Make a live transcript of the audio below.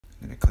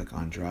I'm going to click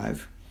on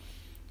Drive,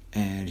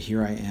 and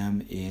here I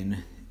am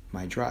in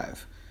my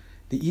Drive.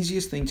 The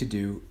easiest thing to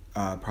do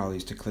probably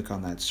is to click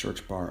on that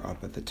search bar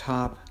up at the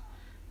top,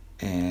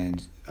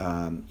 and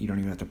you don't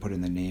even have to put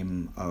in the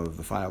name of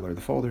the file or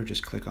the folder.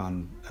 Just click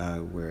on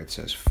where it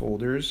says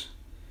Folders,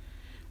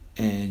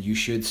 and you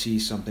should see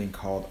something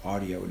called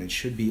Audio, and it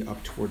should be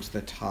up towards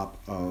the top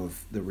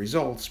of the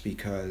results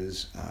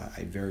because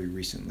I very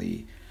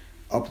recently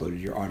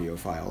uploaded your audio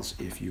files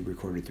if you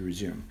recorded through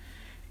Zoom.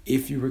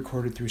 If you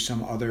recorded through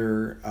some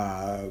other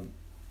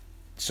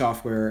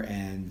software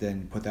and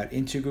then put that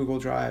into Google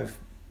Drive,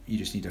 you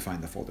just need to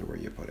find the folder where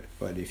you put it.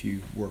 But if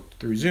you worked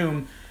through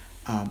Zoom,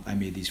 I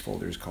made these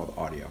folders called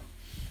Audio.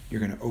 You're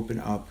going to open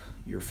up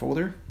your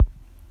folder,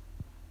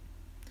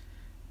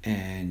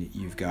 and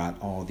you've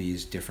got all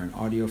these different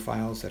audio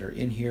files that are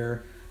in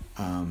here.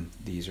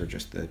 These are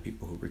just the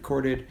people who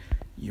recorded.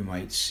 You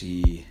might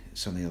see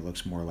something that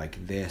looks more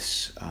like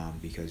this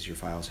because your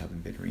files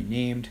haven't been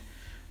renamed.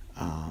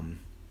 All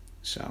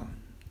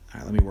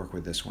right, let me work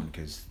with this one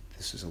because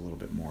this is a little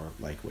bit more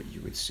like what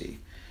you would see.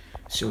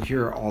 So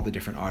here are all the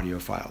different audio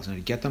files. And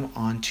to get them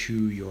onto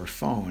your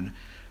phone,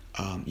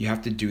 you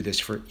have to do this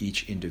for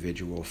each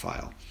individual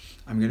file.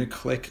 I'm going to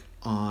click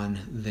on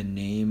the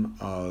name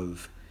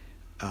of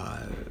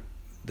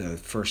the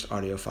first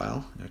audio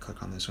file. I'm going to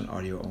click on this one,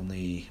 Audio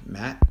Only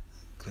Matt,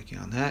 clicking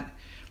on that.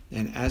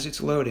 And as it's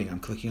loading,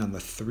 I'm clicking on the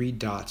three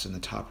dots in the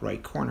top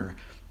right corner,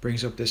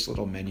 brings up this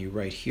little menu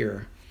right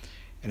here,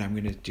 and I'm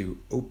going to do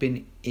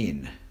Open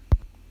In.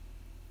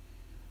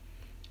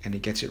 And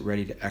it gets it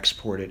ready to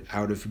export it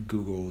out of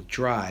Google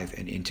Drive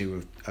and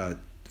into a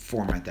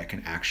format that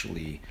can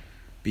actually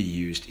be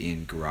used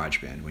in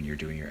GarageBand when you're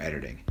doing your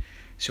editing.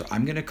 So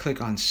I'm going to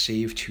click on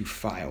Save to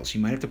Files. You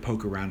might have to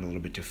poke around a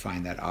little bit to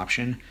find that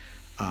option.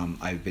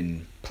 I've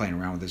been playing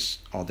around with this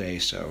all day,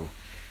 so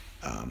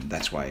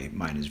that's why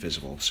mine is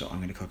visible. So I'm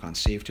going to click on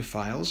Save to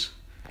Files,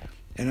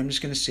 and I'm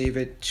just going to save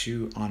it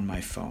to on my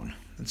phone.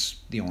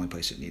 That's the only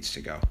place it needs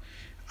to go.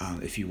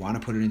 If you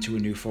want to put it into a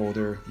new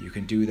folder, you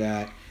can do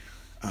that.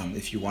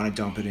 If you want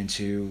to dump it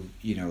into,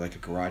 like a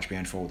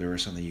GarageBand folder or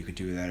something, you could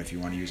do that. If you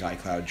want to use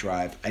iCloud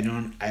Drive, I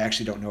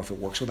actually don't know if it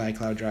works with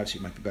iCloud Drive, so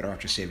you might be better off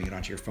just saving it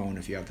onto your phone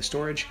if you have the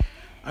storage.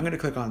 I'm going to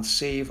click on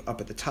Save up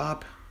at the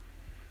top,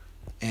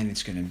 and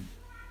it's going to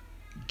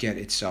get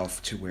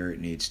itself to where it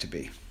needs to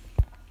be.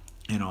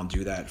 And I'll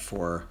do that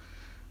for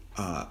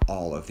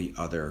all of the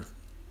other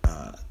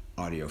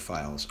audio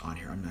files on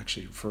here. I'm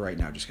actually, for right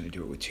now, just going to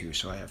do it with two,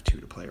 so I have two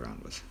to play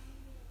around with.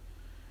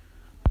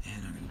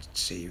 And I'm going to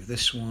save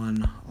this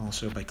one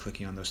also by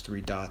clicking on those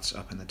three dots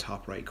up in the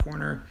top right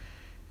corner.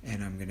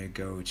 And I'm going to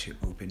go to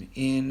Open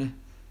In,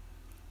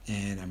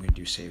 and I'm going to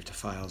do Save to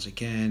Files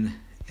again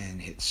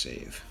and hit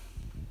Save.